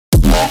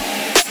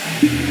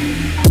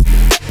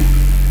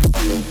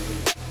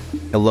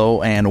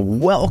Hello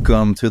and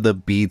welcome to the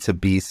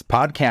B2Beast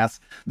podcast,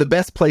 the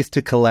best place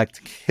to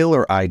collect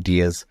killer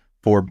ideas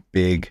for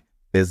big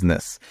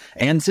business.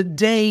 And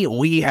today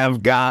we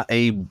have got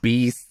a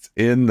beast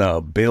in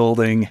the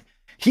building.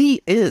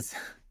 He is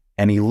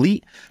an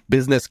elite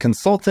business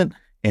consultant,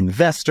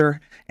 investor,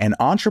 and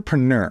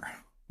entrepreneur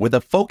with a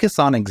focus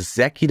on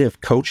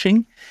executive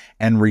coaching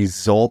and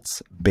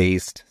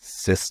results-based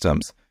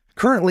systems.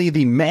 Currently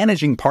the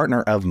managing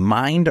partner of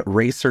Mind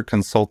Racer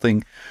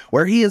Consulting,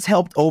 where he has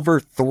helped over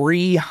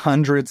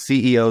 300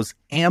 CEOs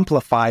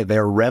amplify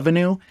their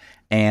revenue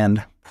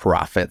and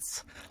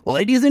profits.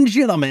 Ladies and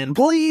gentlemen,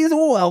 please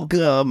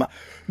welcome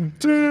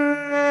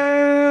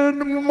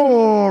Dan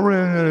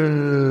Morris.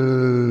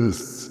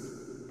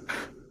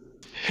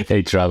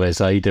 Hey Travis,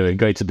 how you doing?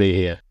 Great to be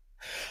here.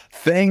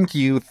 Thank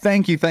you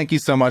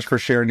so much for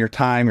sharing your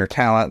time, your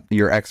talent,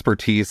 your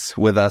expertise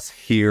with us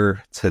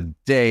here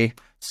today.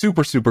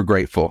 Super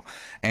grateful.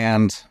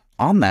 And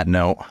on that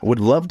note, would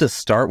love to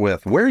start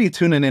with, where are you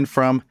tuning in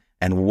from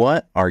and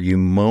what are you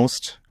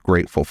most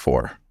grateful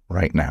for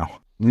right now?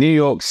 New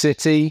York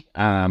City.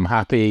 I'm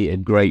happy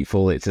and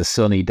grateful. It's a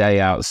sunny day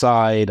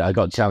outside. I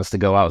got a chance to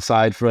go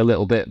outside for a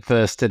little bit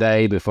first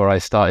today before I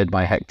started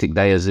my hectic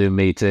day of Zoom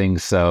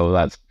meetings. So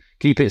that's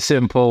keep it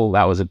simple.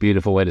 That was a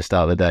beautiful way to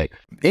start the day.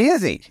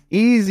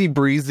 Easy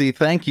breezy.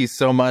 Thank you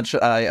so much.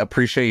 I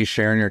appreciate you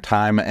sharing your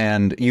time.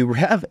 And you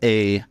have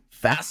a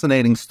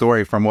fascinating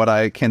story from what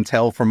I can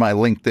tell from my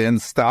LinkedIn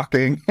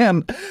stalking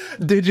and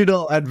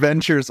digital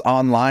adventures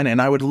online.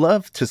 And I would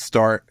love to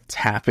start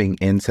tapping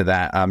into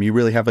that. You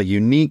really have a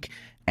unique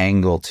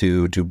angle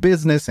to do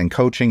business and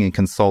coaching and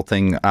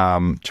consulting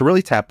to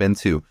really tap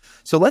into.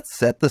 So let's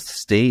set the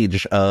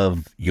stage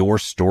of your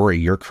story,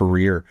 your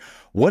career.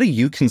 What do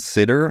you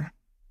consider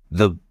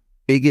the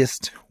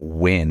biggest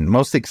win,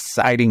 most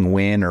exciting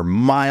win or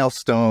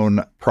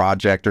milestone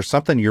project or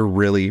something you're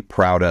really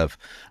proud of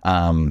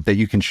that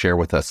you can share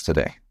with us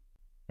today?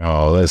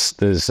 Oh,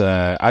 there's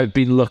I've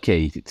been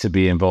lucky to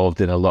be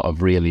involved in a lot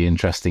of really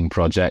interesting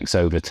projects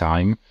over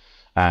time.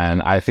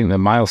 And I think the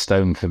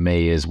milestone for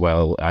me is,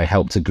 well, I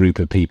helped a group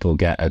of people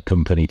get a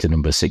company to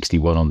number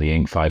 61 on the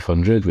Inc.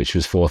 500, which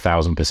was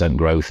 4,000%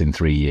 growth in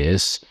 3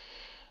 years.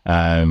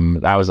 I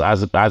was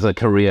as a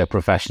career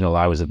professional,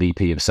 I was a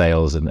VP of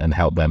sales and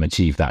helped them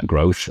achieve that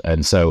growth.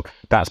 And so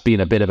that's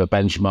been a bit of a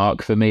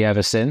benchmark for me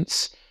ever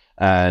since.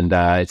 And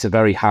it's a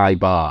very high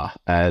bar.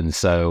 And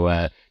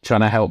so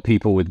trying to help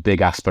people with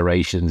big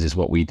aspirations is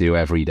what we do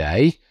every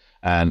day.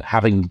 And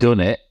having done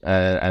it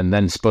and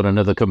then spun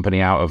another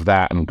company out of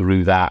that and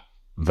grew that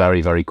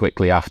very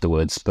quickly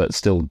afterwards, but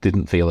still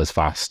didn't feel as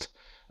fast.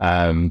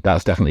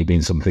 That's definitely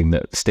been something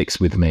that sticks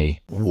with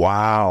me.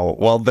 Wow.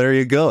 Well, there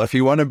you go. If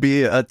you want to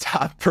be a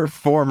top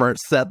performer,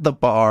 set the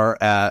bar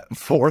at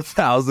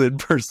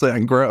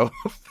 4,000% growth.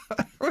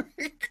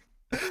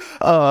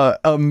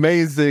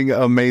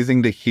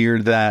 Amazing to hear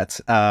that.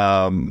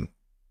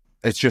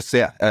 It's just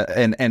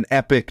an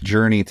epic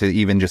journey to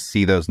even just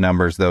see those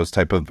numbers, those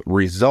type of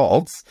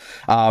results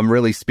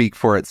really speak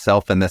for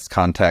itself in this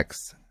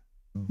context.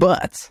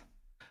 But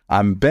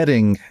I'm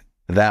betting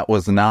that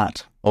was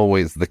not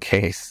always the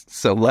case.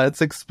 So let's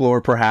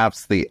explore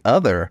perhaps the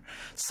other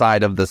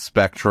side of the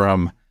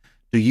spectrum.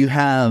 Do you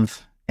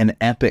have an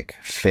epic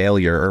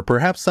failure or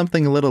perhaps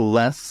something a little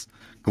less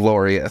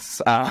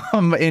glorious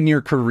in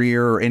your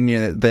career or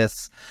in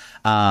this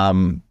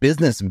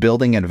business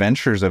building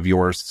adventures of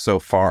yours so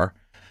far?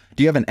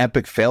 Do you have an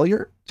epic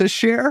failure to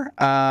share?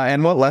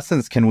 And what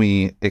lessons can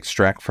we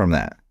extract from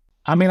that?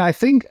 I mean, I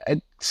think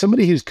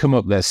somebody who's come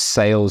up their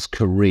sales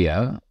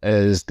career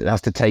has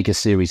to take a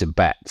series of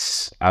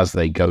bets as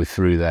they go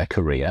through their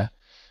career.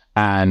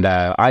 And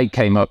I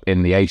came up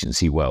in the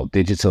agency world,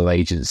 digital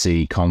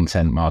agency,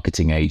 content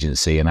marketing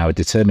agency, and I was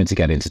determined to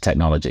get into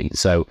technology.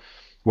 So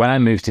when I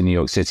moved to New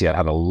York City, I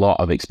had a lot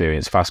of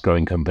experience,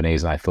 fast-growing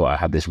companies, and I thought I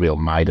had this real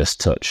Midas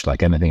touch,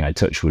 like anything I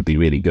touched would be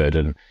really good.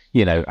 And,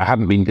 you know, I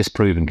hadn't been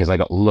disproven because I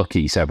got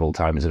lucky several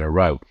times in a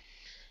row.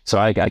 So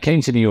I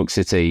came to New York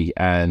City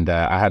and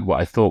I had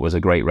what I thought was a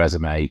great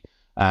resume.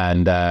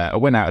 And I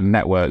went out and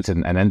networked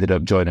and ended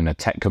up joining a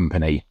tech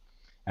company.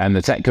 And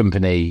the tech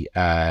company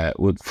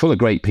was full of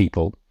great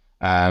people,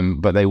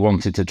 but they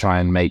wanted to try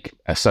and make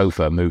a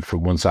sofa move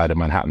from one side of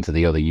Manhattan to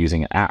the other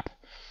using an app.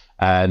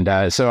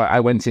 And so I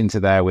went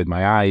into there with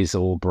my eyes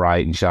all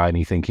bright and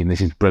shiny, thinking,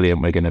 this is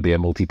brilliant. We're going to be a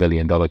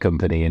multi-billion-dollar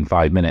company in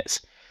 5 minutes.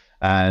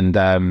 And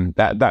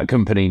that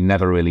company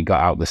never really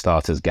got out the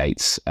starter's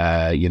gates.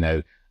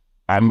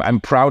 I'm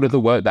proud of the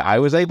work that I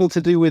was able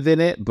to do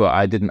within it, but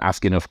I didn't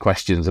ask enough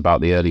questions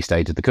about the early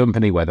stage of the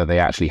company, whether they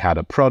actually had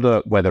a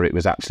product, whether it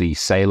was actually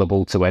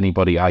saleable to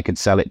anybody I could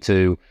sell it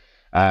to.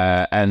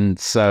 And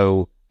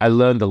so I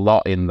learned a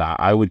lot in that.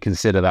 I would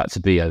consider that to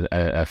be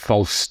a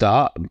false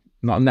start,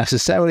 not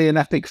necessarily an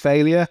epic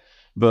failure,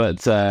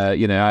 but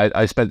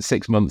I spent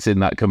 6 months in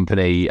that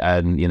company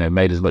and,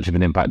 made as much of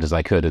an impact as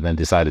I could, and then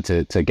decided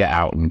to get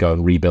out and go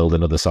and rebuild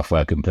another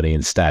software company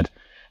instead.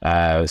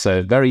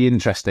 So very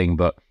interesting,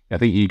 but I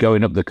think you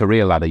going up the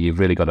career ladder, you've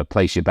really got to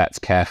place your bets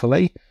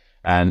carefully.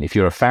 And if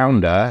you're a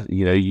founder,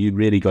 you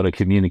really got to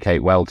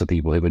communicate well to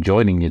people who are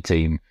joining your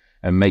team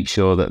and make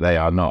sure that they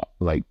are not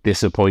like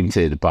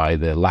disappointed by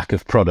the lack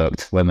of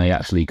product when they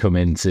actually come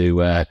in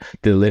to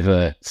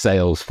deliver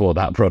sales for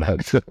that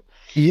product.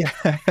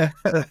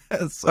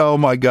 Yes. Oh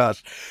my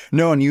gosh.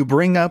 No, and you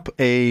bring up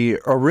a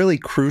really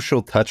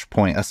crucial touch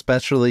point,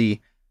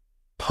 especially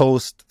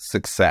post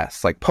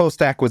success, like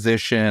post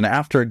acquisition,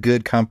 after a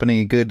good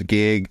company, good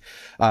gig,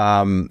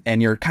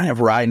 and you're kind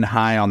of riding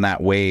high on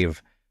that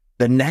wave.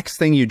 The next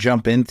thing you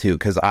jump into,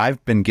 because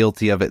I've been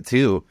guilty of it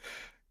too,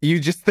 you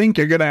just think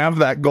you're gonna have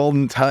that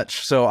golden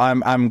touch. So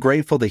I'm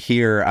grateful to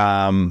hear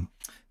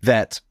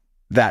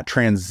that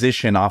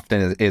transition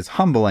often is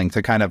humbling,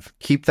 to kind of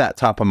keep that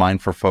top of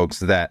mind for folks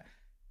that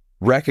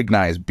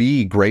recognize,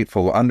 be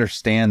grateful,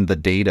 understand the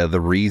data,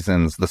 the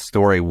reasons, the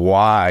story.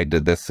 Why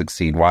did this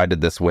succeed? Why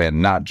did this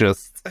win? Not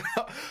just,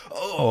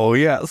 oh,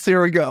 yes,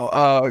 here we go.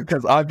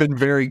 Because I've been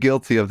very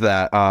guilty of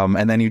that.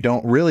 And then you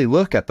don't really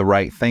look at the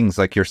right things.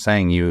 Like you're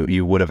saying,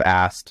 you would have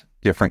asked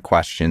different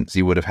questions.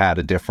 You would have had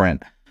a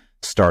different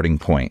starting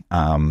point.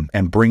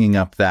 And bringing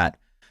up that,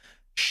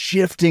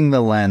 shifting the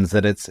lens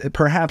that it's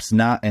perhaps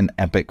not an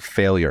epic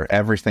failure.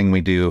 Everything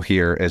we do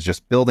here is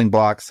just building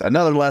blocks,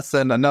 another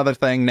lesson, another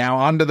thing. Now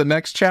on to the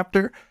next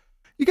chapter.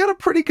 You got a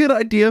pretty good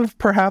idea of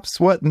perhaps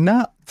what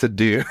not to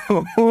do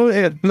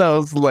in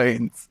those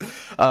lanes.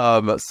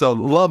 So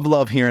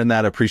love hearing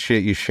that.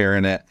 Appreciate you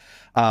sharing it.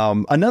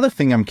 Another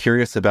thing I'm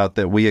curious about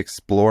that we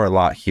explore a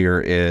lot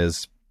here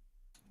is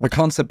the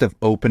concept of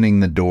opening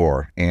the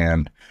door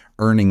and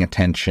earning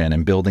attention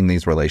and building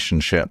these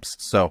relationships.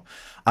 So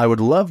I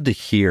would love to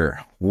hear,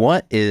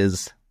 what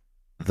is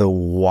the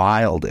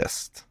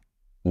wildest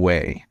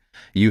way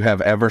you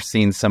have ever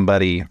seen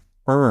somebody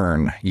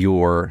earn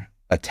your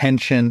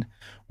attention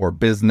or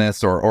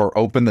business or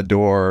open the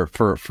door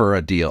for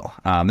a deal?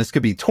 This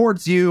could be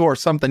towards you or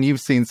something you've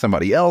seen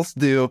somebody else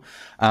do,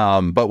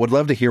 but would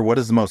love to hear, what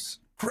is the most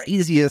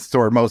craziest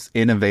or most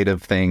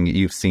innovative thing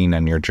you've seen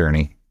in your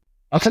journey?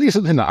 I'll tell you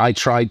something that I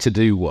tried to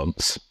do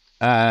once.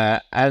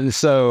 And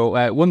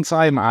so one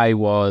time I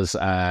was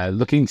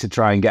looking to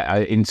try and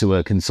get into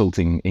a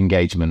consulting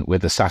engagement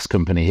with a SaaS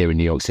company here in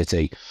New York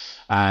City.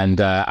 And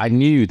I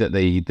knew that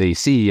the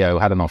CEO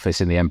had an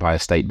office in the Empire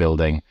State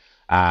Building.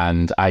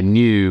 And I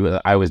knew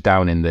I was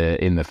down in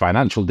the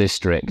financial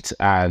district.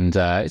 And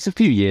it's a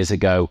few years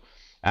ago.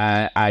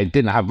 I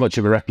didn't have much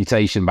of a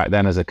reputation back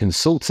then as a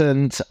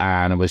consultant,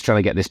 and I was trying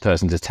to get this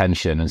person's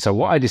attention. And so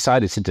what I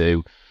decided to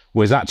do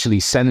was actually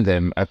send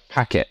him a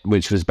packet,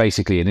 which was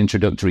basically an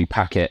introductory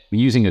packet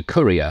using a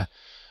courier.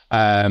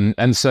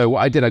 And so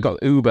what I did, I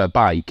got Uber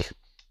bike,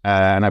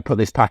 and I put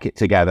this packet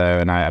together,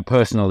 and I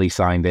personally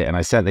signed it, and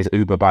I sent this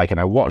Uber bike, and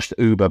I watched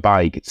Uber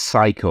bike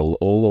cycle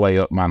all the way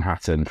up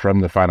Manhattan from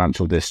the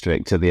financial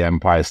district to the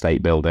Empire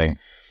State Building.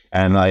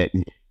 And I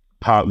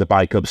parked the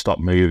bike up,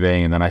 stopped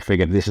moving, and then I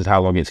figured this is how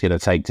long it's going to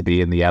take to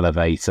be in the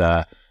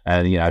elevator.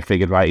 And, I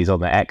figured, right, he's on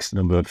the X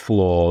number of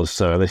floors,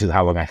 so this is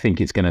how long I think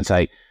it's going to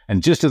take.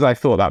 And just as I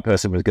thought that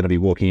person was going to be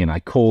walking in, I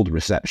called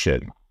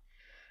reception.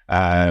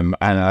 And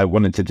I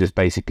wanted to just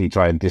basically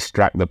try and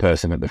distract the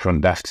person at the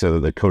front desk so that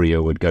the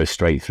courier would go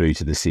straight through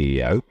to the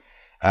CEO.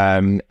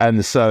 And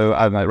so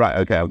I'm like, right,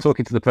 okay, I'm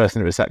talking to the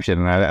person at reception,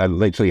 and I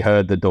literally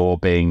heard the door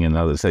bing, and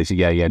others say,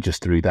 yeah,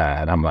 just through there.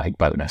 And I'm like,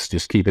 bonus,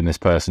 just keeping this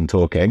person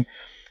talking.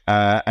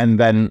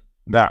 And then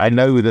I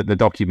know that the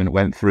document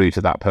went through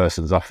to that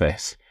person's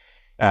office.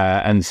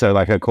 And so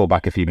I called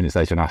back a few minutes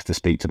later and asked to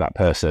speak to that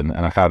person,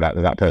 and I found out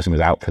that person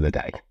was out for the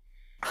day.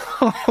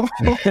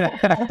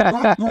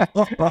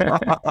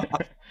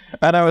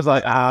 And I was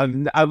like,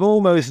 I've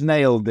almost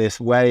nailed this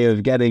way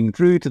of getting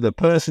through to the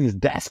person's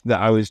desk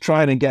that I was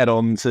trying to get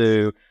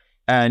onto.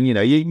 And, you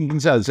can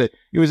tell, so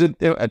it was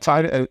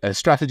a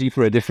strategy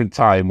for a different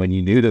time when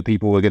you knew that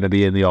people were going to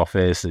be in the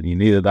office and you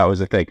knew that was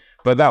a thing.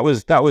 But that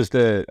was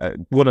the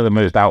one of the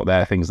most out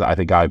there things that I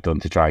think I've done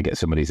to try and get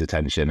somebody's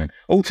attention, and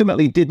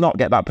ultimately did not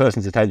get that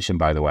person's attention,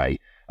 by the way.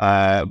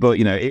 But,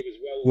 it was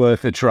well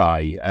worth a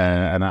try.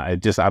 And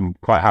I'm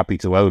quite happy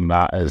to own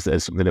that as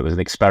something that was an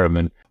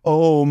experiment.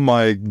 Oh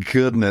my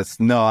goodness.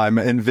 No, I'm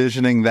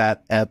envisioning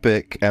that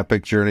epic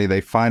journey.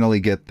 They finally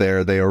get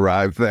there. They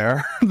arrive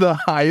there. The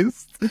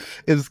heist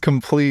is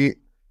complete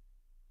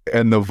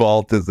and the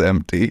vault is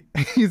empty.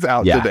 He's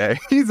out today.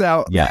 He's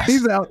out. Yes.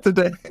 He's out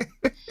today.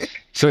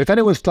 So if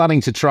anyone's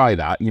planning to try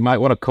that, you might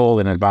want to call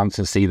in advance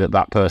and see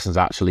that person's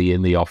actually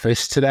in the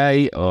office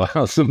today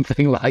or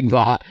something like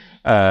that.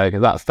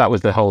 Because that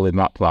was the hole in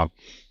that plan.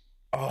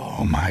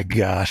 Oh my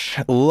gosh.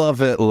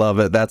 Love it.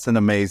 That's an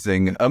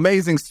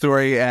amazing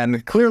story.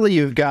 And clearly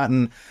you've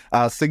gotten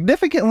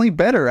significantly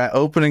better at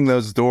opening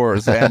those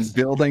doors and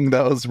building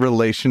those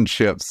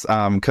relationships.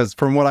 Because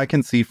from what I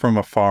can see from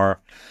afar,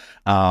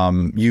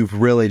 you've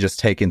really just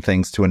taken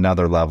things to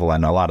another level,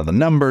 and a lot of the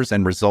numbers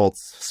and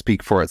results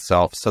speak for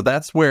itself. So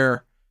that's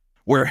where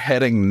we're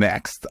heading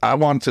next. I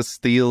want to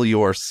steal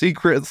your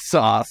secret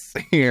sauce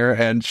here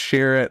and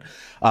share it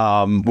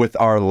with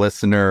our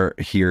listener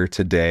here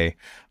today,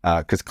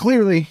 because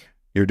clearly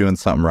you're doing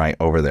something right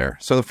over there.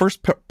 So the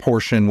first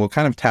portion, we'll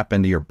kind of tap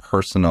into your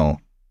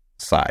personal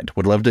side.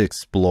 Would love to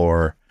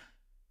explore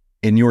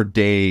in your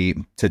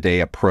day-to-day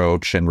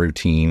approach and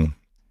routine,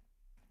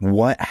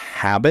 what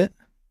habit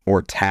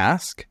or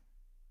task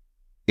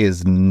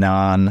is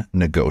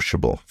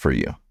non-negotiable for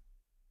you?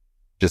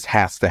 Just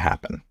has to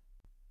happen.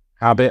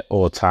 Habit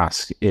or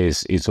task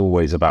is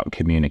always about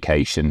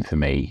communication for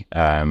me.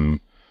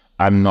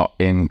 I'm not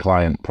in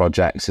client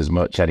projects as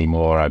much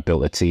anymore. I've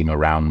built a team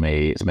around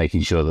me. It's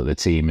making sure that the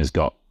team has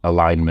got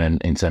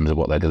alignment in terms of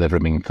what they're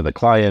delivering for the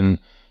client,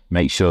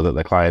 make sure that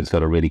the client's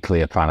got a really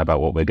clear plan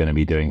about what we're going to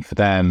be doing for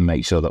them,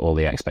 make sure that all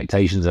the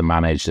expectations are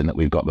managed and that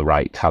we've got the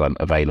right talent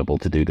available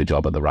to do the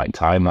job at the right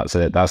time.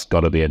 That's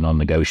got to be a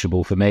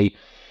non-negotiable for me.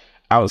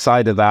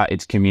 Outside of that,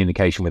 it's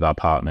communication with our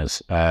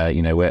partners.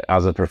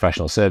 As a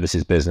professional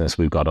services business,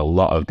 we've got a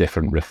lot of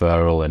different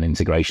referral and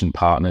integration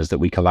partners that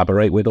we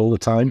collaborate with all the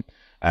time.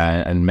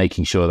 And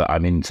making sure that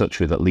I'm in touch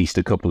with at least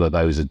a couple of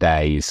those a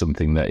day is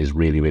something that is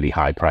really, really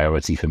high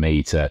priority for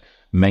me to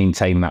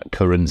maintain that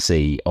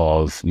currency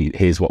of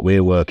here's what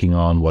we're working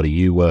on, what are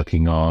you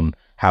working on,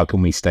 how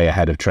can we stay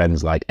ahead of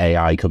trends like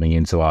AI coming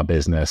into our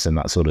business and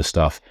that sort of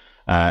stuff.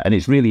 And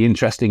it's really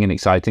interesting and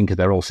exciting because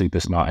they're all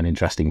super smart and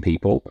interesting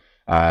people.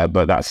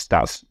 But that's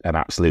an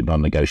absolute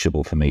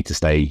non-negotiable for me to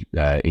stay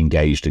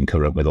engaged and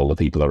current with all the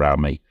people around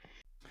me.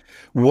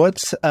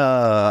 What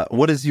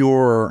is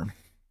your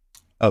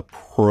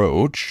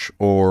approach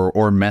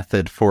or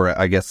method for,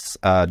 I guess,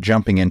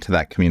 jumping into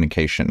that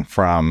communication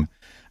from,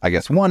 I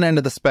guess, one end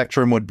of the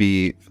spectrum would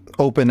be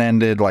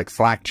open-ended, like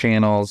Slack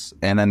channels,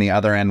 and then the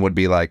other end would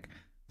be like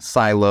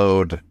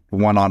siloed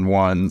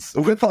one-on-ones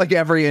with like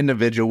every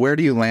individual. Where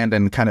do you land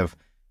in kind of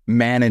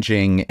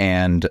managing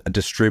and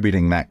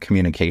distributing that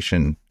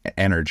communication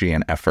energy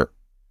and effort?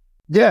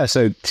 Yeah,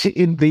 so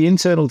the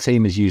internal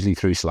team is usually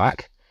through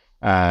Slack.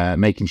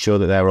 Making sure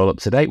that they're all up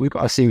to date. We've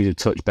got a series of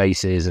touch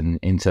bases and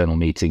internal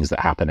meetings that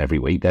happen every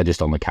week. They're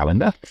just on the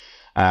calendar.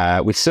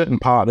 With certain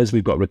partners,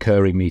 we've got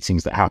recurring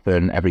meetings that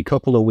happen every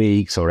couple of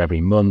weeks or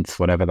every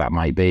month, whatever that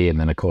might be. And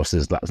then, of course,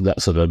 there's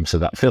lots of them, so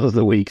that fills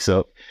the weeks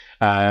up.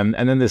 And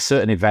then there's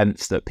certain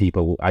events that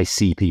I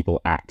see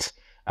people at.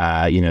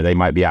 They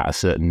might be at a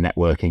certain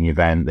networking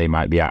event. They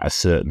might be at a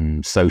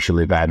certain social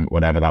event,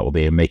 whatever that will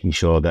be. And making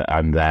sure that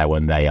I'm there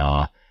when they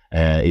are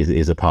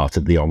is a part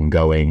of the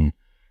ongoing.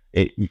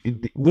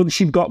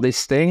 Once you've got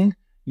this thing,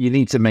 you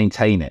need to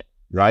maintain it,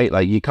 right?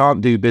 Like you can't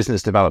do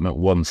business development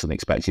once and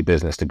expect your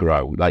business to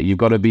grow. Like you've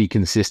got to be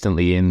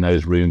consistently in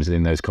those rooms and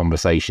in those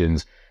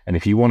conversations. And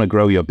if you want to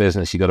grow your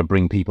business, you've got to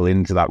bring people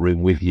into that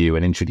room with you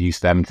and introduce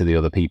them to the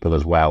other people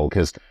as well.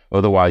 Because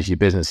otherwise your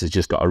business has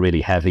just got a really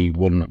heavy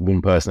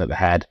one person at the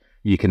head.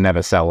 You can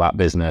never sell that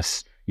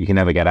business. You can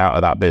never get out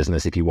of that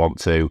business if you want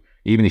to.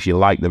 Even if you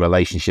like the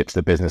relationships,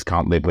 the business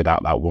can't live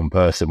without that one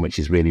person, which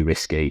is really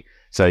risky.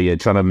 So you're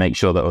trying to make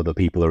sure that other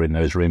people are in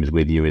those rooms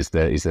with you is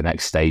the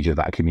next stage of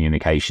that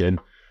communication.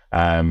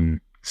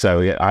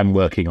 So I'm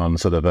working on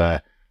sort of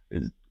a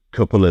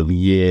couple of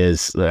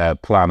years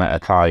plan at a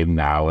time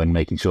now and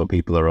making sure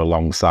people are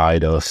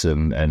alongside us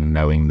and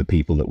knowing the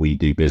people that we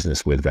do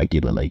business with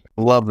regularly.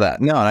 Love that.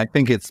 No, and I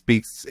think it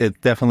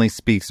definitely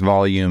speaks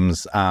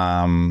volumes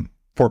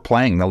for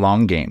playing the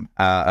long game,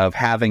 of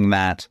having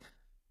that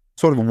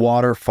sort of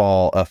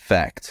waterfall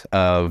effect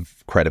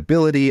of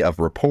credibility, of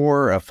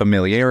rapport, of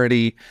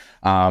familiarity,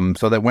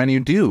 so that when you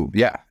do,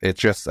 it's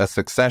just a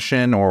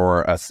succession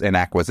or an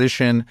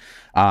acquisition,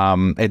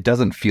 it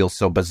doesn't feel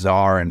so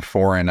bizarre and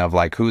foreign of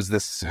like, who's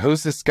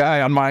this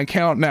guy on my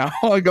account now?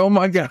 Like, oh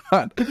my God.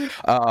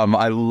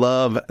 I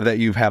love that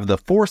you have the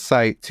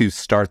foresight to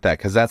start that,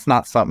 because that's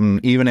not something,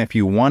 even if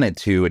you wanted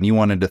to and you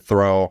wanted to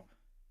throw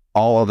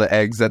all of the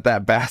eggs at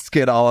that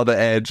basket, all of the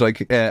edge,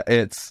 like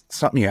it's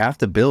something you have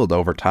to build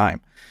over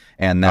time.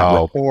 And that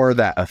rapport,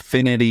 that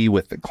affinity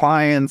with the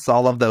clients,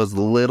 all of those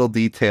little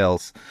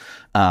details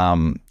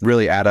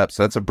really add up.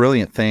 So that's a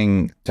brilliant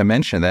thing to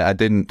mention that I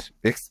didn't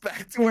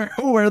expect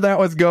where that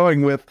was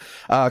going with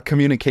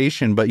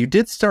communication. But you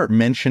did start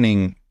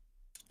mentioning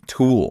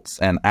tools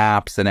and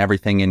apps and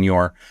everything in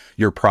your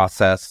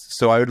process.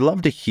 So I would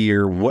love to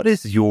hear, what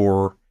is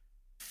your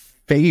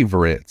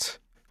favorite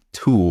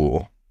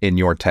tool in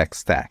your tech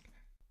stack?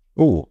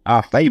 Oh,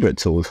 our favorite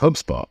tool is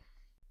HubSpot.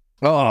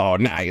 Oh,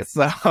 nice.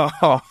 The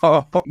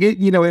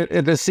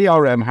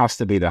CRM has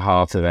to be the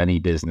heart of any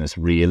business,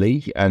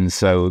 really. And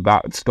so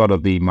that's got to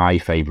be my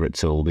favorite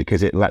tool,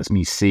 because it lets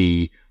me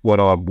see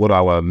what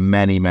our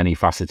many, many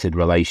faceted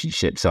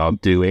relationships are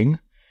doing.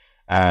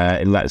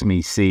 It lets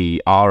me see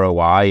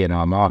ROI in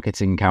our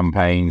marketing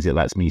campaigns. It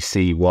lets me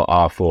see what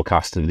our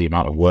forecast of the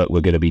amount of work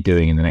we're going to be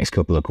doing in the next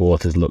couple of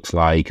quarters looks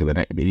like,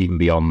 or even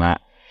beyond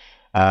that.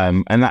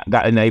 And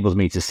that enables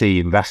me to see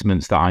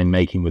investments that I'm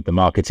making with the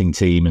marketing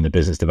team and the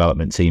business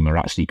development team are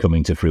actually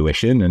coming to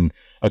fruition. And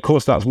of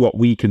course, that's what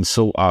we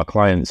consult our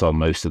clients on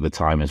most of the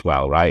time as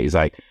well, right? It's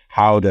like,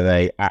 how do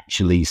they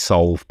actually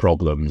solve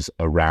problems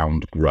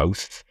around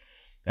growth?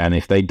 And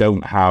if they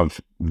don't have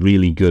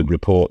really good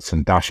reports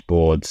and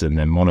dashboards and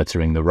they're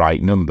monitoring the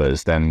right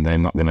numbers, then they're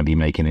not going to be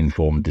making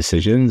informed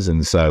decisions.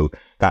 And so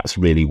that's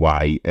really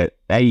why at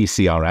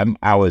CRM,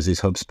 ours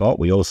is HubSpot.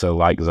 We also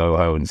like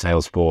Zoho and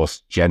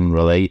Salesforce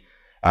generally.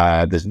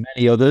 There's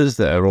many others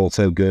that are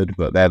also good,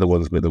 but they're the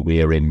ones that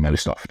we're in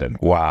most often.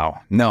 Wow.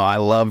 No, I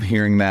love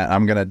hearing that.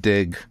 I'm going to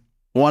dig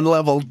one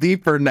level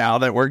deeper now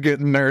that we're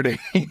getting nerdy.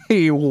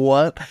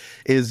 What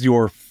is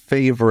your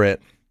favorite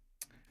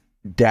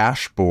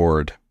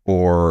dashboard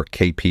or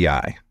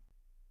KPI?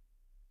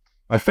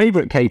 My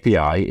favorite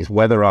KPI is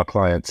whether our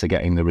clients are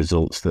getting the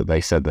results that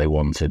they said they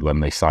wanted when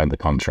they signed the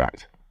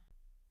contract.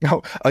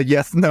 Oh,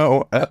 yes,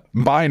 no,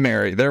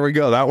 binary. There we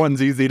go. That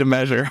one's easy to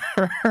measure.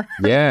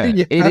 Yeah,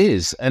 it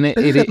is. And it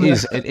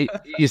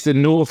is the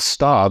North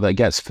Star that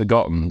gets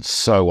forgotten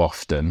so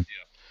often.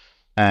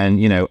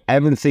 And,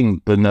 everything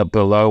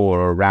below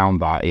or around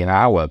that in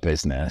our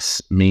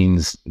business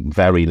means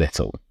very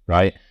little,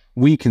 right?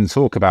 We can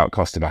talk about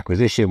cost of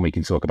acquisition, we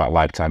can talk about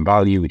lifetime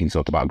value, we can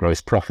talk about gross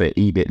profit,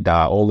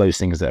 EBITDA, all those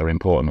things that are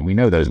important, and we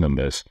know those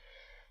numbers.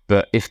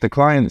 But if the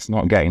client's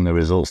not getting the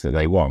results that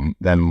they want,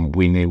 then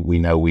we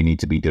know we need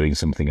to be doing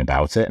something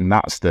about it. And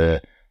that's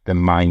the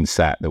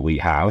mindset that we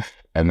have,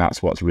 and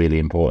that's what's really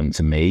important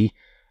to me.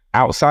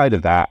 Outside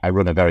of that, I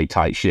run a very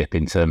tight ship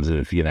in terms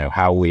of,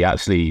 how we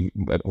actually,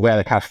 where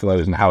the cash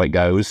flows and how it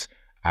goes.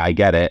 I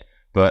get it.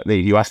 But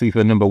if you ask me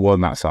for number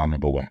one, that's our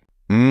number one.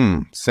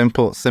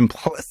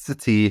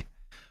 Simplicity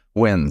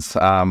wins.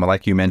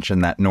 Like you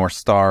mentioned, that North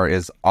Star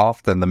is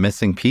often the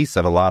missing piece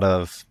of a lot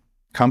of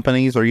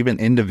companies or even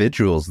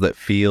individuals that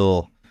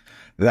feel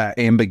that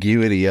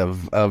ambiguity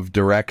of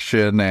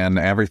direction and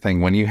everything.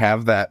 When you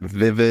have that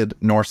vivid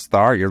North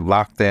Star, you're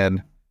locked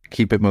in.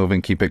 Keep it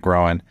moving, keep it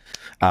growing.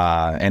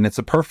 And it's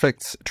a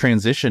perfect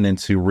transition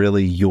into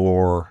really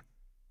your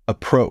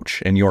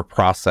approach, and your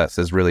process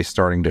is really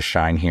starting to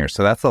shine here.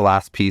 So that's the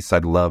last piece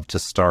I'd love to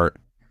start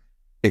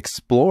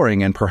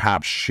exploring and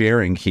perhaps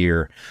sharing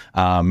here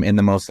in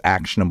the most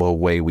actionable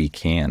way we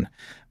can.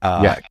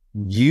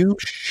 You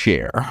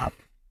share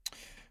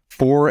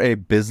for a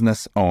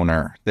business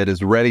owner that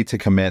is ready to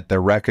commit,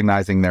 they're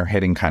recognizing they're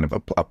hitting kind of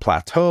a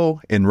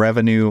plateau in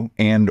revenue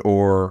and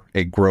or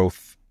a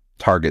growth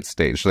target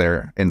stage.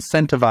 They're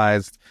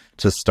incentivized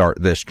to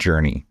start this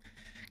journey.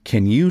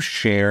 Can you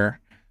share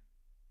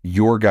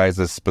your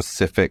guys'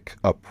 specific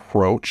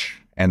approach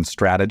and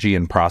strategy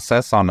and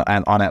process on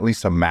at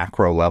least a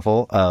macro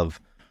level of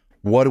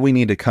what do we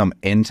need to come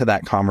into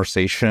that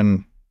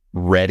conversation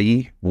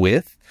ready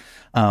with?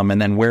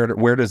 And then what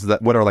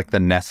are like the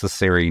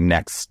necessary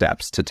next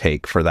steps to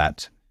take for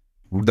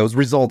those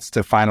results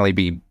to finally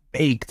be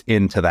baked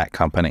into that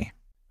company?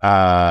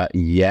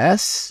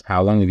 Yes.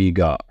 How long have you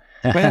got?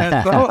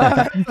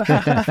 About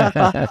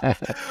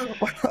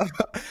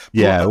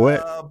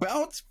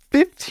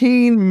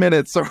 15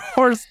 minutes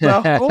or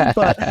so,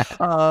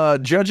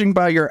 but judging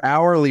by your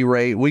hourly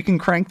rate, we can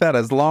crank that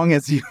as long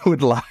as you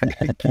would like.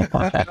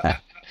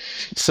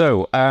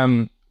 So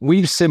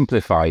we've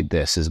simplified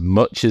this as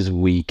much as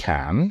we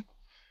can.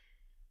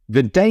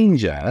 The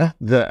danger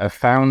that a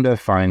founder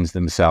finds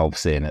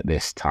themselves in at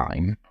this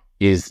time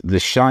is the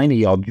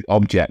shiny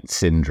object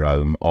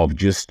syndrome of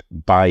just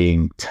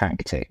buying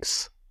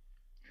tactics.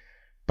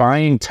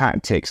 Buying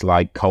tactics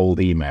like cold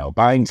email,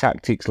 buying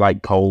tactics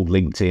like cold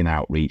LinkedIn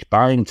outreach,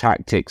 buying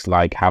tactics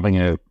like having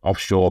an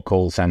offshore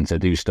call center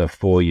do stuff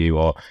for you,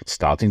 or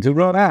starting to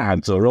run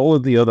ads, or all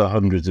of the other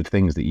hundreds of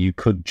things that you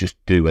could just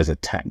do as a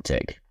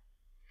tactic.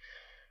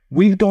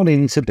 We've gone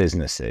into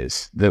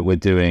businesses that were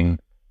doing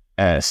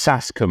a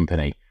SaaS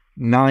company,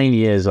 9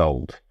 years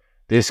old.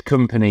 This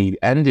company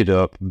ended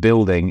up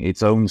building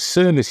its own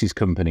services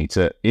company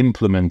to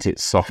implement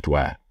its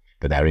software.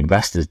 But their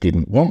investors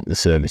didn't want the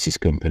services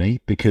company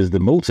because the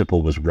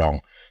multiple was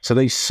wrong. So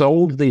they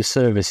sold the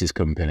services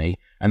company,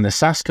 and the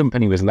SaaS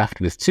company was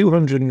left with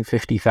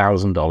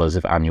 $250,000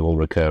 of annual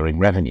recurring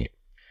revenue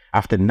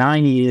after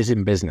 9 years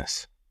in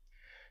business.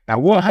 Now,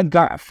 what had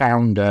that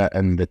founder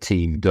and the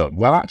team done?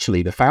 Well,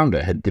 actually, the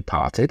founder had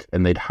departed,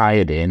 and they'd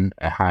hired in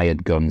a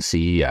hired gun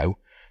CEO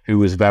who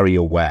was very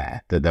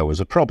aware that there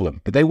was a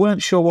problem, but they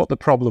weren't sure what the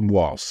problem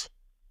was.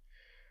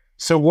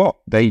 So what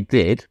they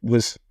did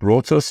was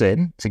brought us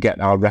in to get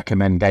our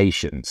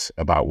recommendations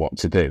about what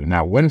to do.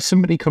 Now, when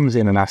somebody comes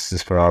in and asks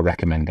us for our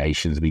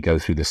recommendations, we go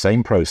through the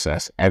same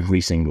process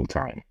every single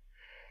time.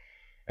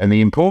 And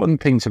the important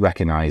thing to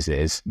recognize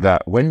is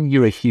that when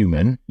you're a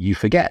human, you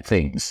forget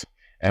things.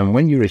 And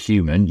when you're a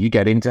human, you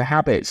get into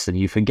habits and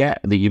you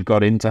forget that you've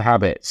got into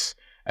habits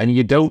and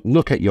you don't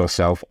look at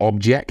yourself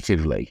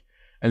objectively.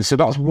 And so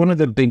that's one of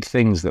the big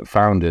things that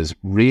founders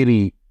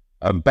really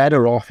are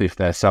better off if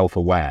they're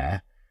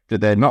self-aware, that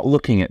they're not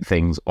looking at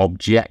things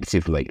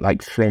objectively,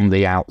 like from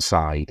the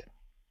outside.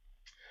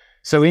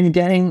 So in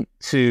getting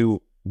to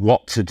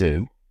what to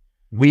do,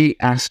 we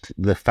asked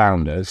the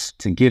founders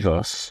to give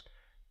us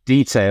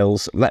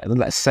details.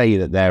 Let's say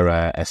that they're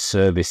a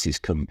services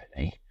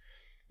company.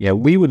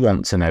 We would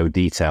want to know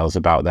details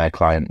about their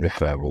client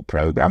referral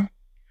program.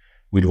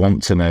 We'd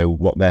want to know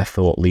what their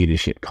thought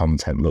leadership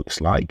content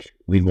looks like.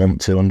 We'd want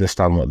to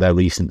understand what their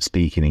recent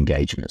speaking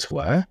engagements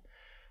were.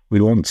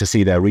 We'd want to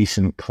see their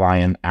recent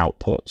client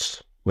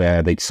outputs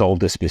where they'd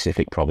solved a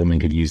specific problem and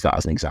could use that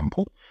as an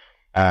example.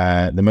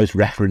 The most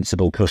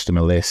referenceable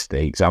customer list,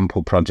 the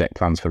example project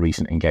plans for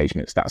recent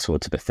engagements, that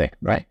sort of a thing,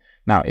 right?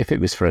 Now, if it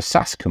was for a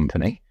SaaS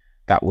company,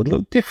 that would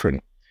look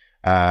different.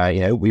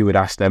 We would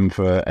ask them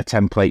for a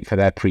template for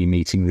their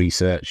pre-meeting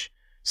research,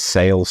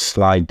 sales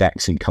slide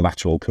decks and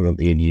collateral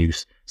currently in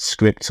use,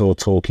 scripts or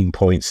talking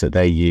points that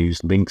they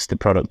use, links to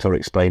product or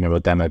explainer or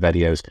demo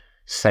videos,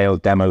 sales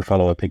demo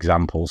follow-up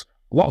examples,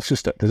 lots of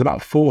stuff. There's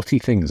about 40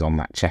 things on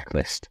that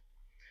checklist.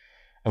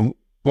 And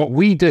what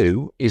we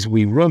do is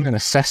we run an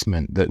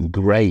assessment that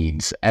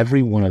grades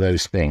every one of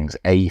those things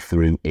A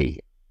through E.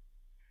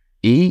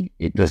 E,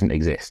 it doesn't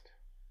exist.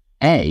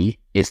 A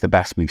is the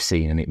best we've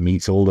seen and it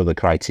meets all of the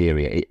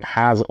criteria. It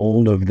has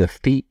all of the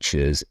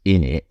features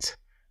in it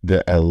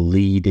that a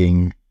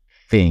leading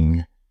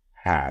thing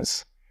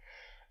has.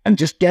 And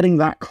just getting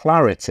that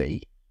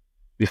clarity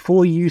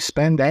before you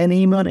spend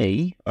any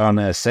money on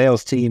a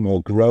sales team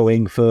or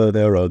growing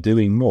further or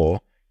doing more,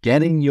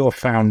 getting your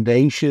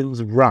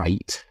foundations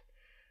right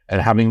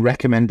and having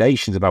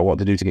recommendations about what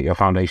to do to get your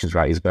foundations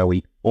right is where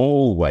we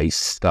always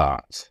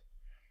start.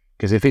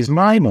 Because if it's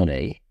my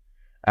money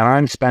and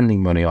I'm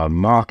spending money on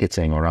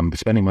marketing or I'm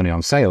spending money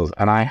on sales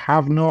and I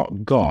have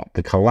not got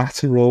the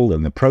collateral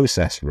and the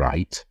process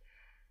right,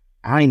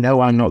 I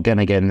know I'm not going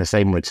to get the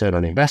same return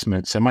on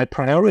investment, so my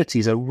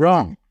priorities are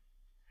wrong.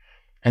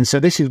 And so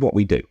this is what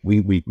we do.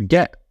 We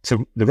get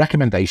to the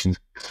recommendations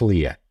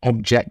clear,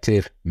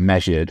 objective,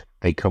 measured.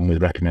 They come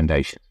with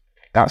recommendations.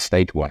 That's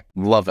stage one.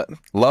 Love it.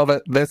 Love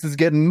it. This is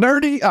getting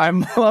nerdy.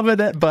 I'm loving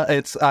it. But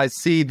I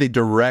see the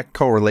direct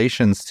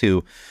correlations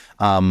to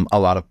a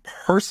lot of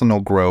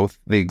personal growth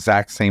the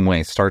exact same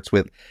way. It starts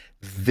with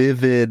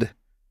vivid,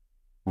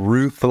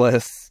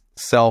 ruthless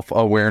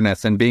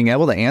self-awareness and being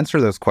able to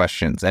answer those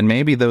questions. And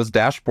maybe those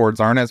dashboards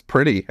aren't as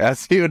pretty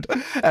as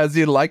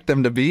you'd like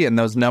them to be. And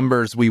those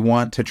numbers we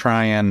want to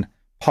try and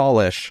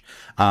polish.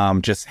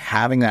 Just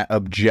having that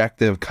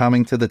objective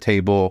coming to the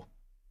table.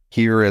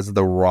 Here is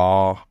the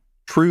raw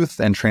truth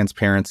and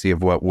transparency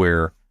of what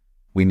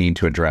we need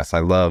to address. I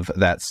love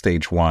that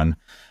stage one.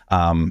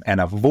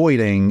 And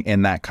avoiding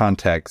in that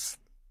context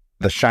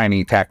the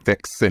shiny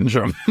tactics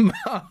syndrome.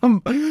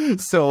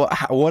 So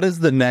what is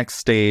the next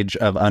stage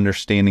of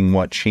understanding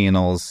what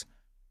channels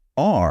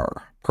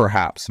are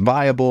perhaps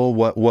viable?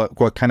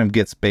 What kind of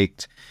gets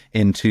baked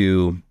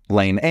into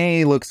lane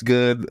A looks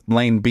good,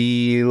 lane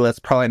B, let's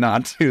probably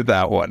not do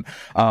that one.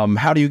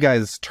 How do you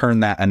guys turn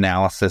that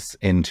analysis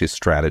into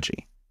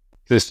strategy?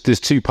 There's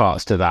two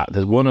parts to that.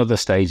 There's one other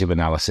stage of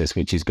analysis,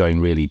 which is going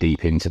really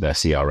deep into their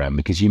CRM,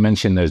 because you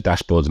mentioned those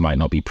dashboards might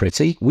not be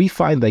pretty. We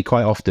find they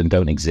quite often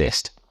don't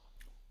exist.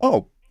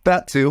 Oh,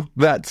 that too.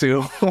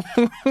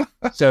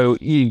 So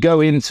you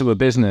go into a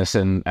business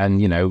and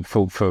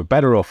for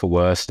better or for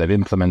worse, they've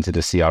implemented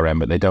a CRM,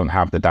 but they don't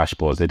have the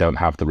dashboards, they don't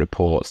have the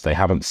reports, they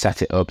haven't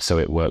set it up so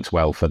it works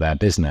well for their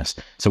business.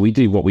 So we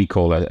do what we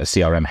call a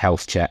CRM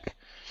health check.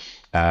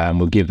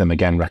 We'll give them,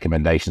 again,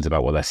 recommendations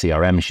about what their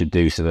CRM should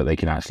do so that they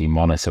can actually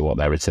monitor what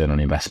their return on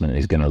investment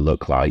is going to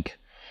look like.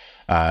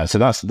 So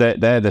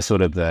they're the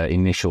sort of the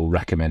initial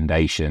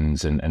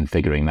recommendations and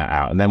figuring that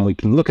out. And then we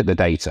can look at the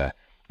data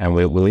and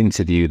we'll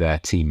interview their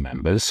team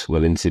members.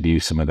 We'll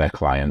interview some of their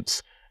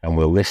clients and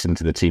we'll listen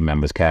to the team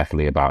members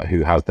carefully about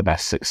who has the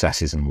best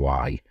successes and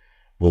why.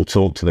 We'll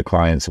talk to the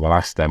clients and we'll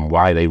ask them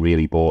why they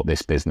really bought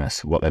this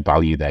business, what the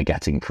value they're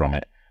getting from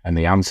it. And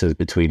the answers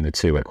between the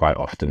two are quite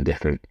often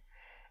different.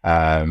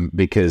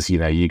 Because,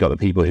 you got the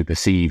people who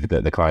perceive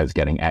that the client's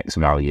getting X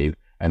value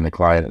and the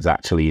client is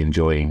actually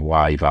enjoying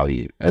Y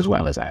value as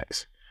well as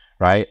X,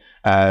 right?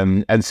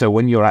 And so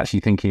when you're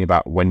actually thinking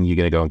about when you're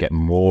going to go and get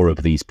more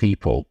of these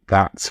people,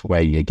 that's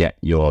where you get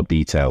your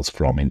details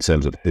from in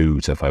terms of who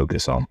to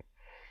focus on.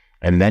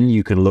 And then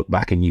you can look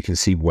back and you can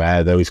see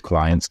where those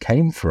clients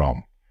came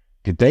from.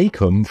 Did they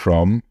come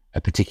from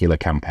a particular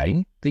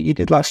campaign that you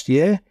did last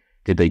year?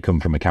 Did they come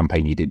from a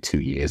campaign you did 2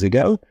 years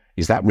ago?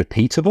 Is that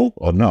repeatable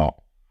or not?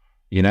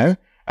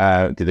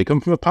 Did they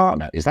come from a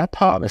partner? Is that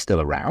partner still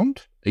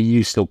around? Are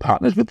you still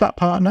partners with that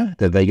partner?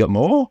 Did they get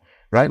more?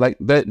 Right? Like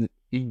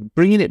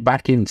bringing it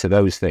back into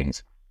those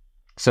things.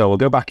 So we'll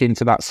go back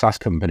into that SaaS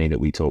company that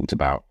we talked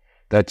about.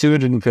 They're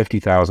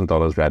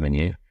 $250,000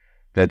 revenue.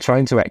 They're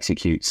trying to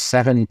execute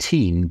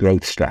 17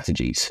 growth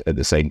strategies at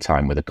the same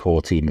time with a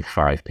core team of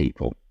 5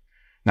 people.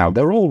 Now,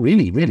 they're all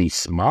really, really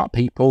smart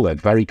people. They're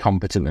very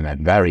competent and they're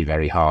very,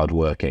 very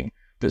hardworking.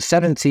 But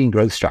 17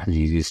 growth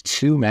strategies is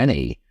too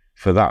many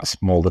for that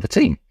small of a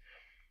team.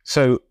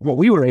 So what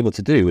we were able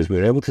to do is we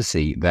were able to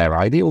see their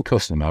ideal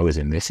customer was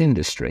in this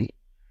industry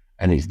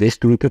and is this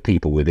group of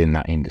people within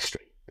that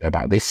industry,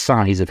 about this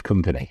size of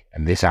company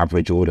and this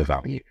average order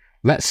value.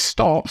 Let's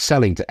stop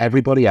selling to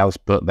everybody else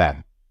but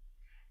them.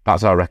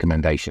 That's our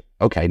recommendation.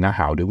 Okay, now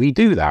how do we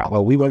do that?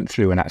 Well, we went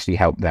through and actually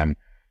helped them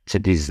to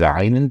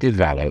design and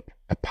develop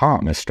a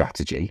partner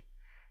strategy,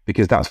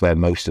 because that's where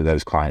most of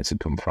those clients had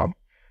come from.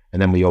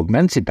 And then we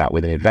augmented that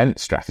with an event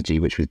strategy,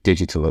 which was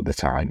digital at the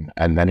time.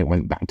 And then it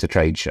went back to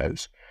trade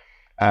shows.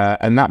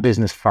 And that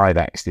business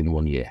 5x'd in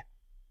 1 year.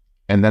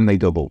 And then they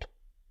doubled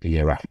the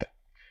year after.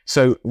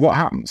 So what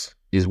happens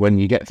is when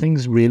you get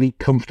things really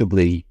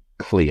comfortably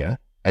clear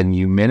and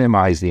you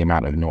minimize the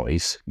amount of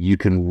noise, you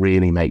can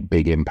really make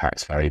big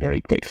impacts very,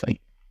 very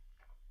quickly.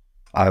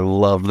 I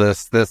love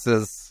this.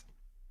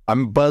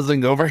 I'm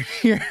buzzing over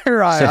here.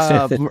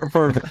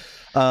 For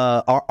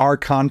our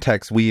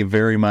context, we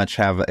very much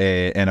have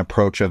an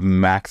approach of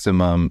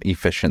maximum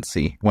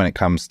efficiency when it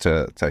comes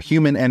to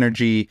human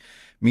energy,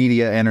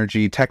 media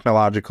energy,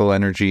 technological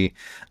energy,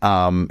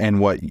 and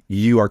what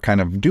you are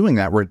kind of doing,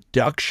 that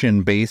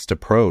reduction-based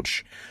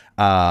approach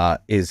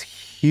is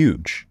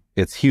huge.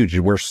 It's huge.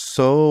 We're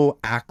so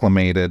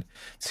acclimated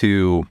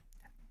to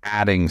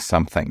adding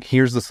something.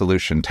 Here's the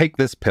solution. Take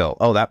this pill.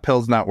 Oh, that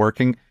pill's not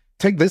working.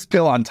 Take this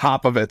pill on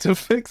top of it to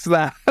fix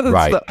that.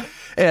 Right.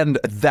 And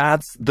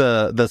that's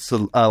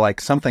the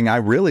like something I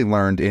really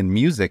learned in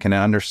music and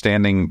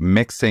understanding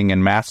mixing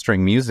and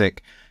mastering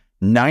music.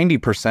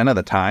 90% of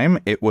the time,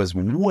 it was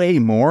way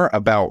more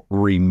about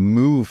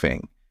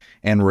removing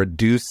and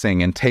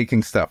reducing and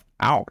taking stuff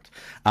out.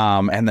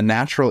 And the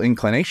natural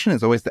inclination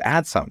is always to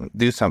add something,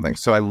 do something.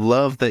 So I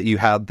love that you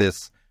had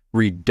this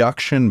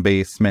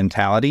reduction-based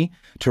mentality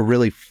to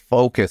really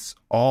focus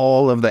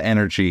all of the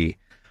energy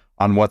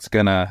on what's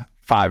going to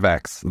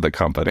 5x the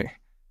company.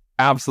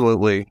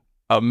 Absolutely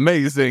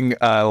amazing.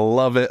 I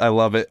love it. I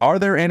love it. Are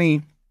there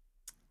any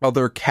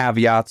other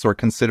caveats or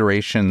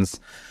considerations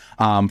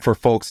for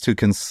folks to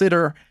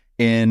consider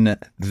in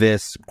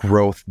this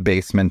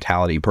growth-based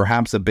mentality?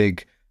 Perhaps a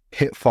big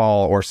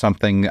pitfall or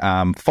something,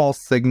 false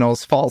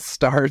signals, false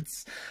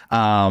starts.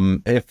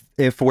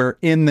 If we're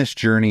in this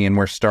journey and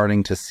we're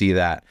starting to see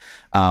that,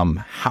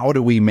 how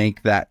do we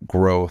make that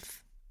growth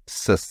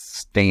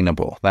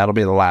sustainable? That'll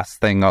be the last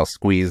thing I'll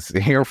squeeze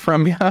here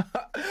from you,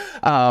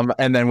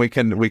 and then we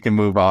can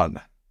move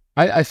on.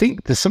 I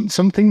think there's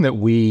something that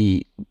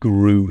we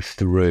grew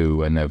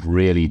through and have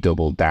really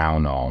doubled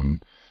down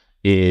on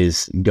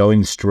is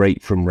going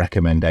straight from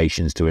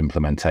recommendations to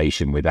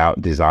implementation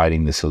without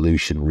designing the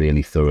solution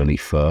really thoroughly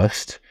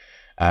first.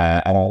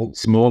 And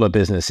smaller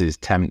businesses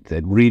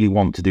they really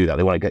want to do that.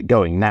 They want to get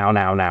going now.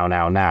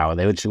 And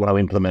they just want to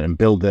implement and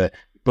build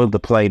the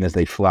plane as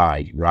they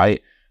fly,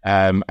 right?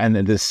 And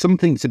there's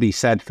something to be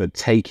said for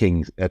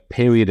taking a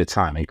period of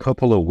time, a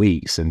couple of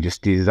weeks, and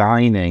just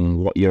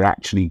designing what you're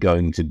actually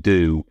going to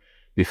do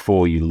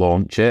before you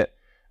launch it.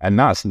 And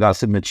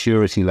that's a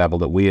maturity level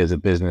that we as a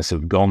business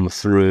have gone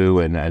through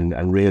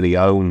and really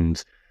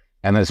owned.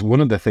 And that's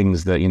one of the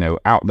things that,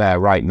 out there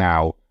right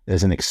now,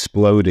 there's an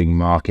exploding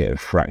market of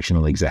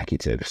fractional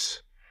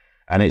executives.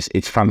 And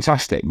it's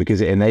fantastic because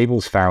it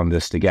enables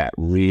founders to get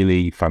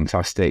really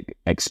fantastic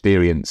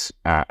experience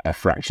at a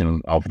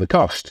fraction of the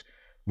cost.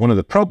 One of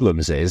the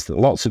problems is that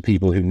lots of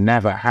people who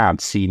never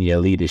had senior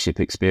leadership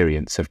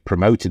experience have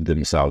promoted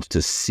themselves to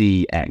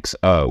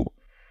CXO.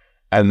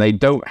 And they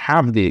don't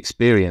have the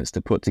experience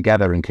to put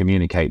together and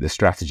communicate the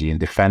strategy and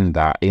defend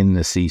that in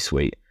the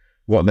C-suite.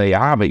 What they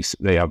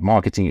have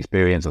marketing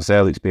experience or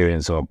sales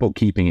experience or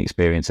bookkeeping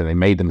experience, and they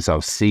made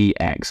themselves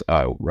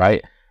CXO,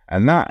 right?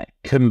 And that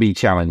can be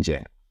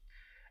challenging.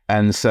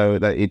 And so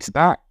it's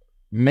that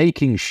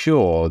making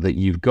sure that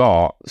you've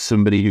got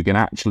somebody who can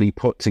actually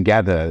put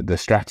together the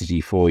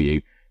strategy for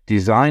you,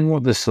 design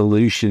what the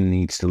solution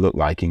needs to look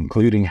like,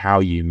 including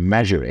how you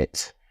measure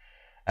it,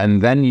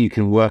 and then you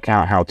can work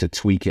out how to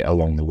tweak it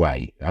along the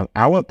way.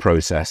 Our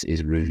process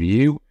is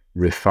review,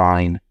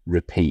 refine,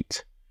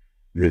 repeat.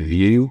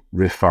 Review,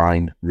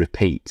 refine,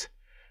 repeat.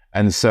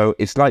 And so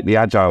it's like the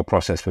agile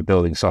process for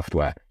building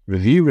software.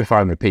 Review,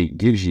 refine, repeat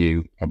gives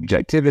you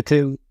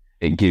objectivity,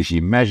 it gives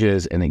you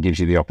measures, and it gives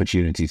you the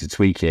opportunity to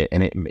tweak it.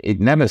 And it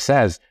never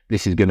says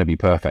this is going to be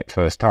perfect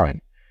first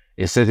time.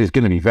 It says it's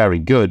going to be very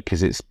good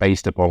because it's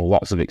based upon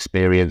lots of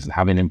experience and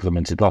having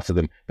implemented lots of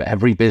them. But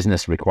every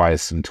business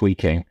requires some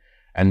tweaking.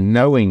 And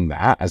knowing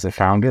that as a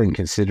founder and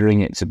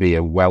considering it to be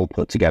a well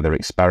put together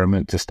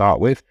experiment to start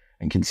with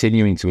and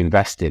continuing to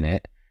invest in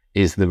it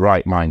is the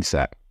right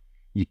mindset.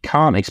 You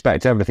can't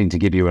expect everything to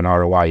give you an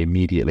ROI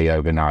immediately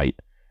overnight.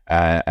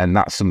 And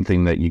that's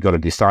something that you've got to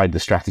decide the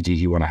strategies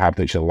you want to have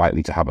which are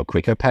likely to have a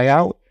quicker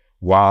payout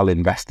while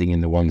investing in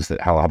the ones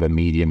that will have a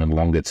medium and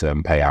longer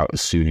term payout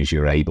as soon as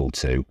you're able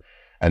to.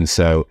 And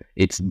so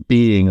it's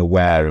being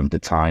aware of the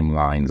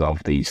timelines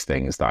of these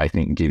things that I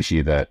think gives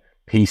you the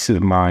peace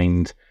of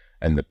mind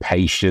and the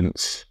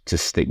patience to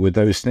stick with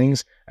those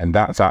things. And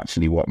that's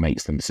actually what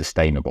makes them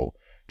sustainable.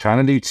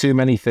 Trying to do too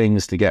many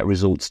things to get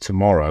results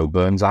tomorrow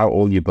burns out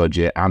all your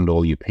budget and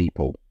all your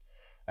people.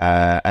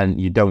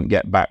 And you don't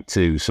get back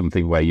to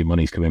something where your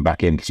money's coming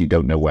back in because you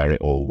don't know where it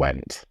all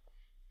went.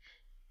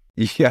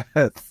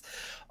 Yes.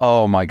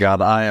 Oh my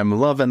God, I am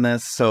loving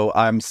this. So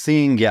I'm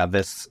seeing,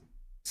 this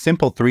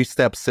simple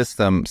 3-step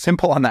system,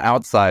 simple on the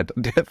outside,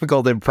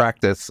 difficult in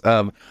practice.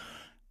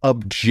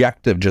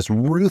 objective, just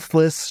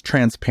ruthless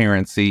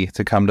transparency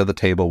to come to the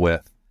table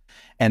with.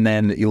 And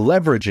then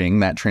leveraging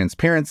that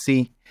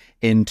transparency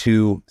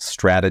into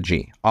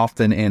strategy,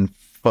 often in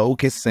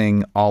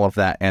focusing all of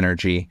that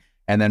energy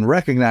and then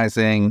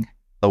recognizing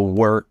the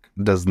work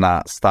does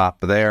not stop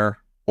there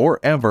or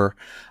ever,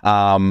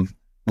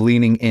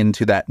 leaning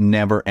into that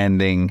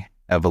never-ending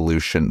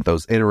evolution,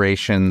 those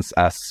iterations,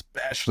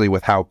 especially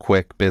with how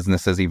quick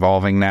business is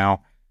evolving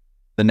now.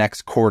 The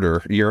next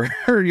quarter,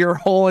 your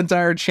whole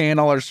entire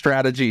channel or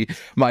strategy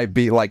might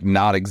be like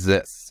not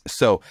exist.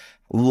 So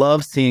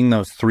love seeing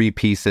those three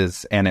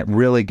pieces, and it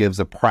really gives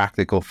a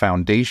practical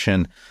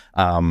foundation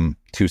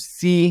to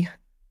see,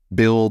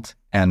 build,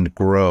 and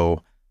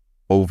grow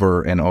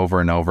over and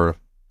over and over.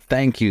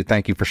 Thank you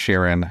for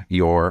sharing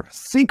your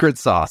secret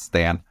sauce,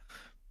 Dan.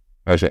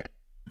 Okay.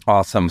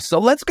 Awesome. So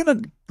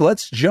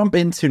let's jump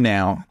into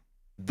now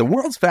the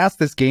world's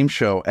fastest game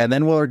show, and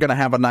then we're gonna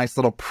have a nice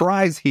little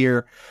prize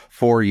here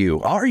for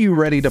you. Are you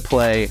ready to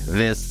play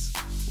this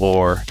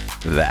or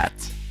that?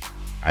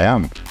 I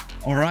am.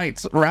 All right,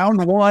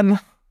 round one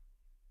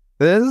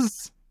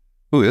is,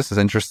 this is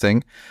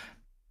interesting.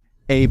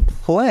 A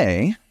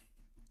play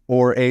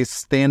or a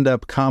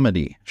stand-up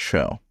comedy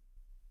show?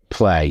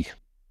 Play.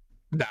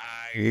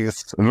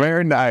 Nice.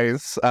 Very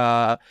nice.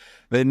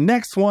 The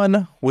next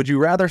one, would you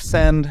rather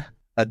send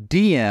a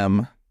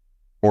DM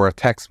or a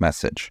text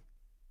message?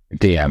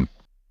 DM.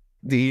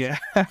 DM.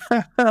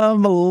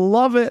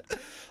 Love it.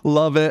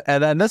 Love it.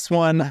 And then this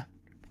one, a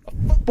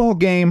football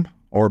game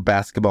or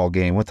basketball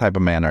game? What type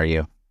of man are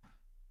you?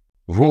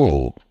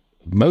 Ooh,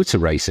 motor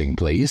racing,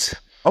 please.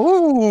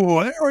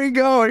 Oh, there we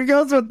go. He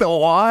goes with the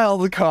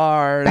wild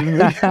card.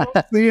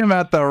 See him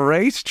at the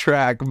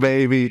racetrack,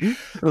 baby.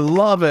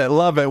 Love it.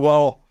 Love it.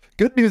 Well,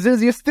 good news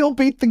is you still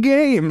beat the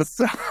game.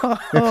 So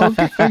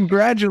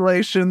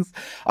congratulations.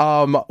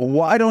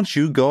 Why don't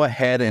you go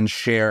ahead and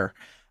share,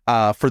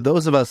 for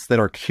those of us that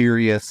are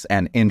curious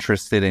and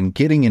interested in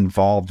getting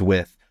involved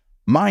with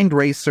Mind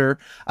Racer,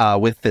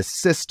 with this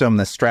system,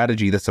 this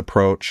strategy, this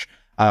approach,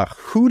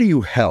 who do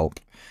you help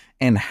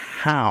and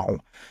how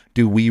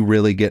do we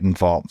really get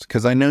involved?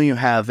 Because I know you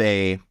have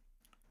a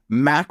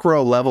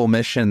macro level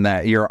mission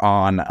that you're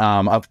on,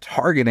 of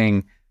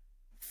targeting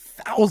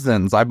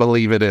thousands, I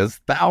believe it is,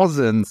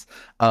 thousands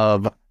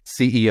of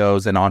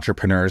CEOs and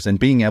entrepreneurs, and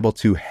being able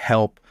to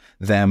help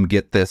them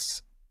get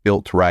this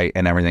built right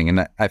and everything.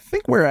 And I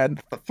think we're at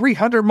the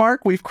 300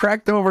 mark. We've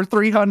cracked over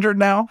 300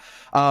 now.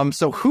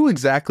 So who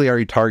exactly are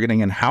you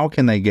targeting, and how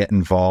can they get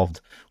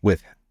involved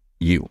with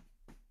you?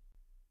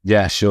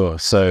 Yeah, sure.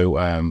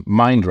 So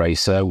Mind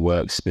Racer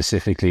works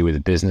specifically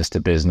with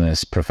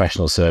business-to-business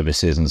professional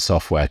services and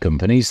software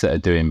companies that are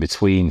doing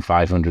between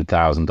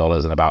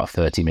 $500,000 and about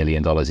 $30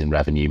 million in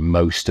revenue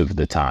most of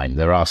the time.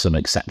 There are some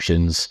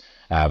exceptions,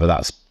 but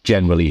that's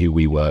generally who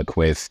we work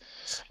with.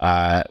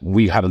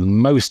 We have the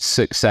most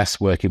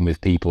success working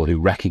with people who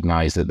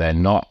recognize that they're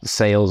not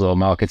sales or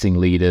marketing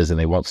leaders, and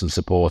they want some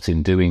support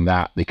in doing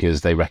that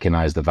because they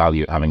recognize the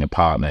value of having a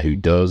partner who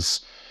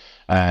does.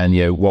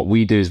 And what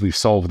we do is we've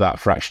solved that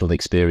fractional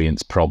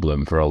experience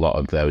problem for a lot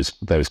of those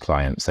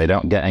clients. They're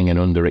not getting an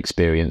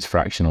under-experienced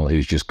fractional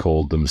who's just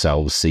called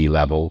themselves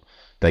C-level.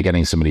 They're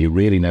getting somebody who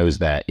really knows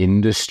their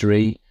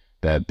industry,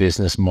 their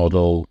business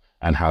model,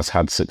 and has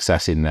had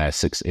success in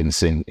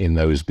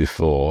those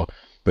before.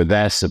 But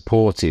they're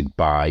supported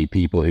by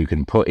people who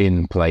can put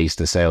in place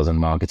the sales and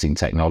marketing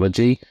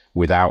technology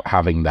without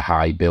having the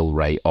high bill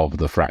rate of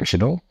the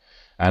fractional,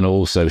 and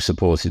also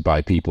supported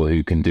by people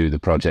who can do the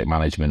project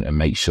management and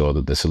make sure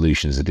that the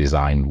solutions are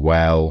designed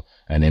well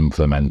and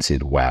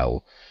implemented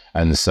well.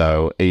 And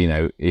so,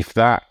 if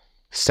that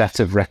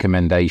set of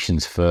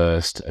recommendations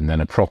first, and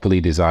then a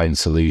properly designed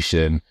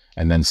solution,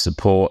 and then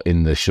support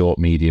in the short,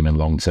 medium, and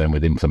long term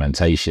with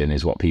implementation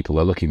is what people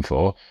are looking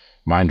for,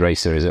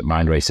 Mindracer is at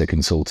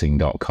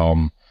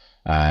mindracerconsulting.com.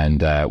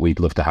 And we'd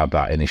love to have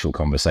that initial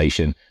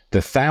conversation. The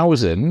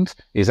 1,000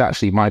 is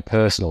actually my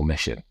personal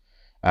mission.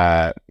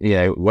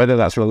 Whether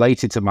that's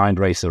related to Mind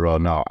Racer or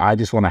not, I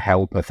just want to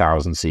help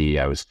 1,000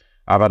 CEOs.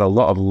 I've had a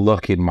lot of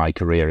luck in my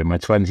career. In my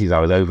 20s, I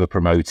was over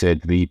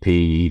promoted,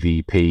 VP,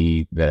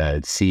 EVP,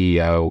 the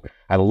CEO.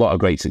 I had a lot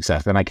of great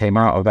success. Then I came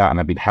out of that, and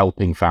I've been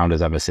helping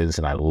founders ever since,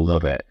 and I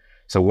love it.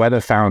 So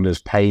whether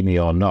founders pay me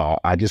or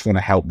not, I just want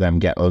to help them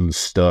get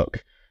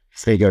unstuck,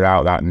 figure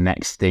out that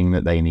next thing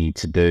that they need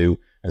to do.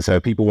 And so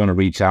if people want to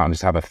reach out and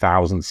just have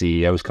 1,000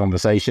 CEOs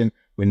conversation,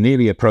 we're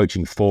nearly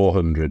approaching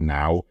 400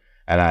 now.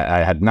 And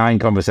I had 9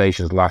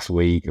 conversations last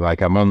week.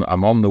 Like I'm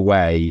on the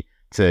way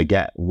to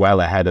get well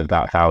ahead of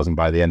that 1,000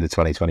 by the end of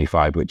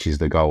 2025, which is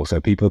the goal.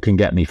 So people can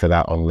get me for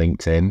that on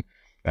LinkedIn.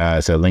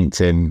 So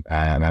LinkedIn,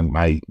 and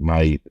my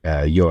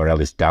URL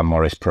is Dan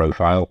Morris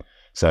Profile.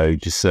 So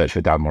just search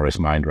for Dan Morris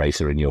Mind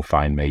Racer and you'll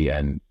find me,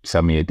 and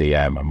send me a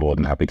DM. I'm more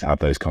than happy to have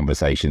those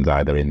conversations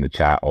either in the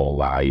chat or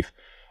live.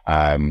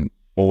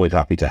 Always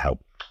happy to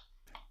help.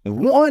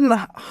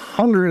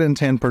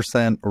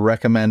 110%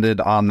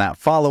 recommended on that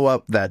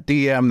follow-up, that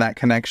DM, that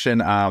connection.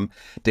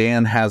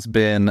 Dan has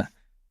been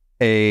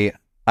a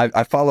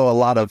I follow a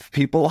lot of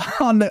people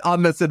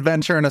on this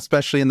adventure, and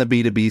especially in the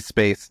B2B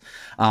space.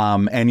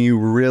 And you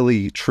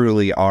really,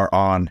 truly are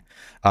on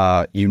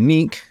a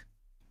unique,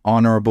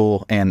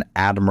 honorable, and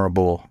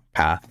admirable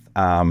path.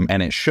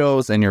 And it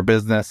shows in your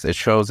business, it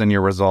shows in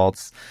your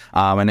results,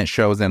 and it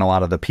shows in a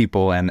lot of the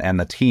people and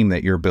the team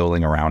that you're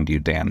building around you,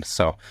 Dan.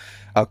 So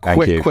a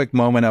quick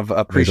moment of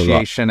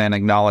appreciation and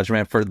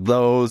acknowledgement for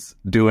those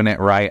doing it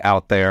right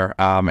out there.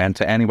 And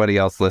to anybody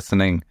else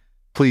listening,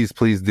 please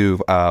do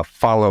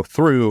follow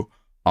through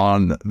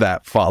on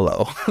that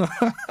follow.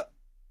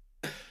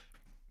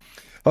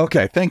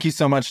 Okay, thank you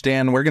so much,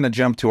 Dan. We're going to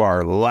jump to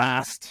our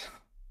last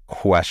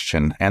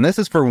question. And this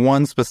is for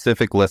one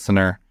specific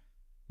listener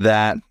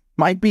that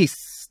might be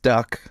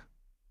stuck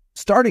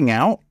starting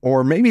out,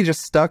 or maybe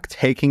just stuck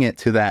taking it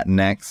to that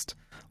next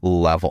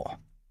level.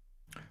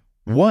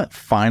 What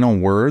final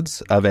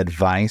words of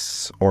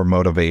advice or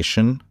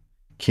motivation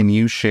can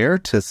you share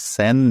to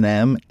send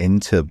them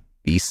into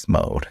beast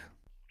mode?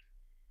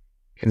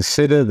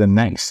 Consider the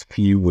next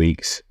few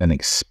weeks an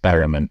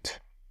experiment.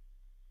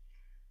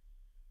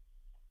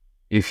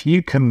 If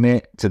you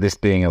commit to this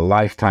being a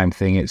lifetime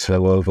thing, it's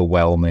so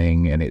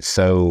overwhelming and it's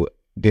so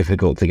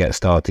difficult to get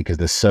started because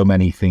there's so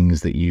many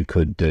things that you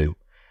could do.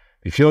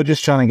 If you're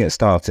just trying to get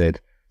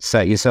started,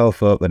 set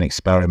yourself up an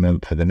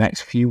experiment for the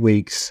next few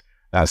weeks.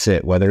 That's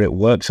it. Whether it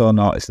works or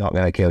not, it's not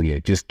going to kill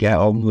you. Just get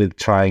on with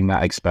trying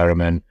that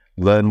experiment,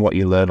 learn what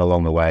you learn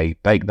along the way,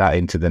 bake that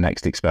into the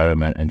next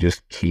experiment, and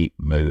just keep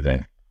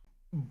moving.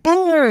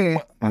 Boom!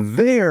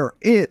 There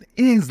it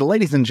is.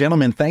 Ladies and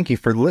gentlemen, thank you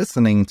for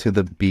listening to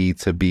the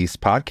B2Beast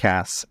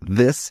podcast.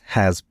 This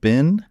has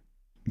been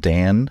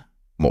Dan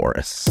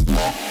Morris.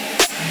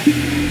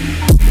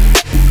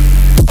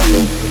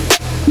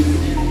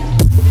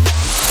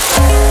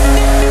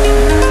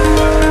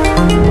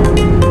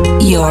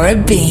 You're a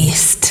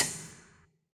beast.